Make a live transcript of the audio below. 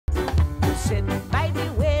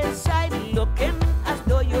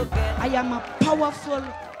am a powerful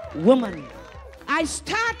woman. I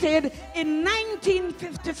started in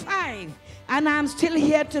 1955 and I'm still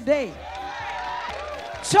here today.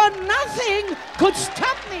 So nothing could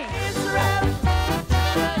stop me.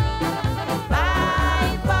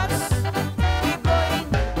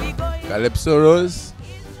 Calypso Rose,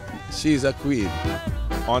 she's a queen.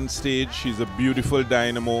 On stage, she's a beautiful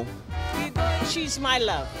dynamo. She's my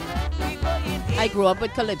love. I grew up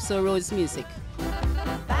with Calypso Rose music.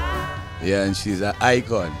 Yeah, and she's an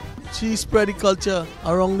icon. She spread the culture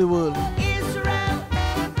around the world.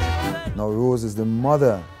 Now Rose is the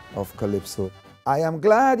mother of Calypso. I am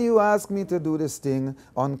glad you asked me to do this thing.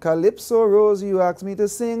 On Calypso Rose you asked me to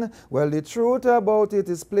sing. Well, the truth about it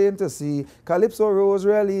is plain to see. Calypso Rose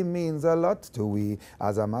really means a lot to we.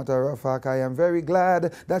 As a matter of fact, I am very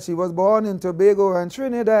glad that she was born in Tobago and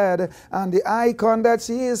Trinidad. And the icon that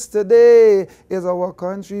she is today is our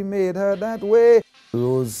country made her that way.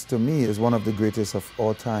 Rose, to me, is one of the greatest of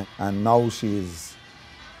all time. And now she is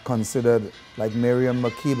considered like Miriam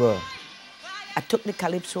Makeba. I took the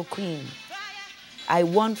Calypso Queen. I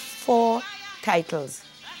won 4 titles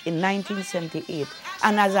in 1978.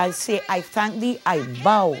 And as I say, I thank thee, I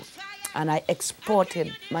bow, and I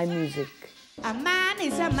exported my music. A man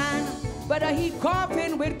is a man, whether he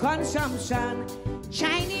coughing with consumption.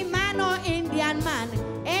 Chinese man or Indian man,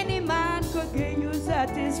 any man could give you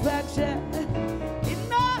satisfaction.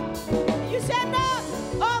 No, you said no.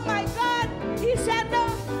 Oh my God, he said no.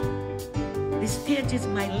 The stage is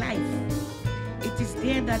my life. It is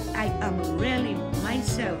there that I am really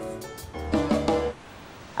myself.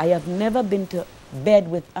 I have never been to bed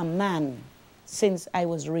with a man since I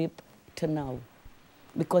was raped to now,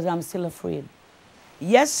 because I'm still afraid.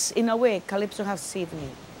 Yes, in a way, Calypso has saved me,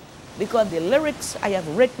 because the lyrics I have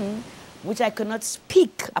written, which I could not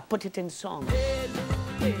speak, I put it in song.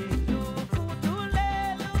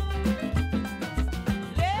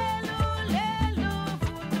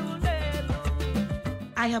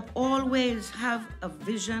 I have always have a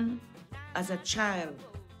vision as a child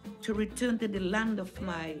to return to the land of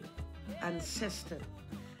my ancestor.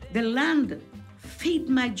 The land feed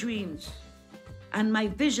my dreams and my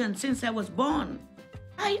vision since I was born.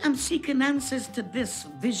 I am seeking answers to this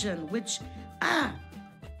vision which are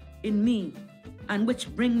in me and which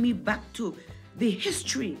bring me back to the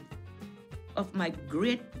history of my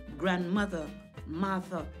great-grandmother,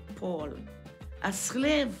 Martha Paul, a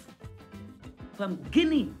slave from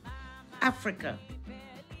Guinea, Africa.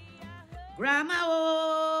 Grandma,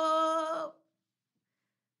 oh,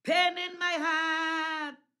 pain in my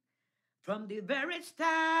heart. From the very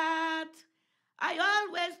start, I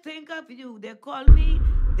always think of you. They call me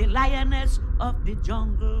the Lioness of the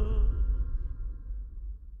jungle.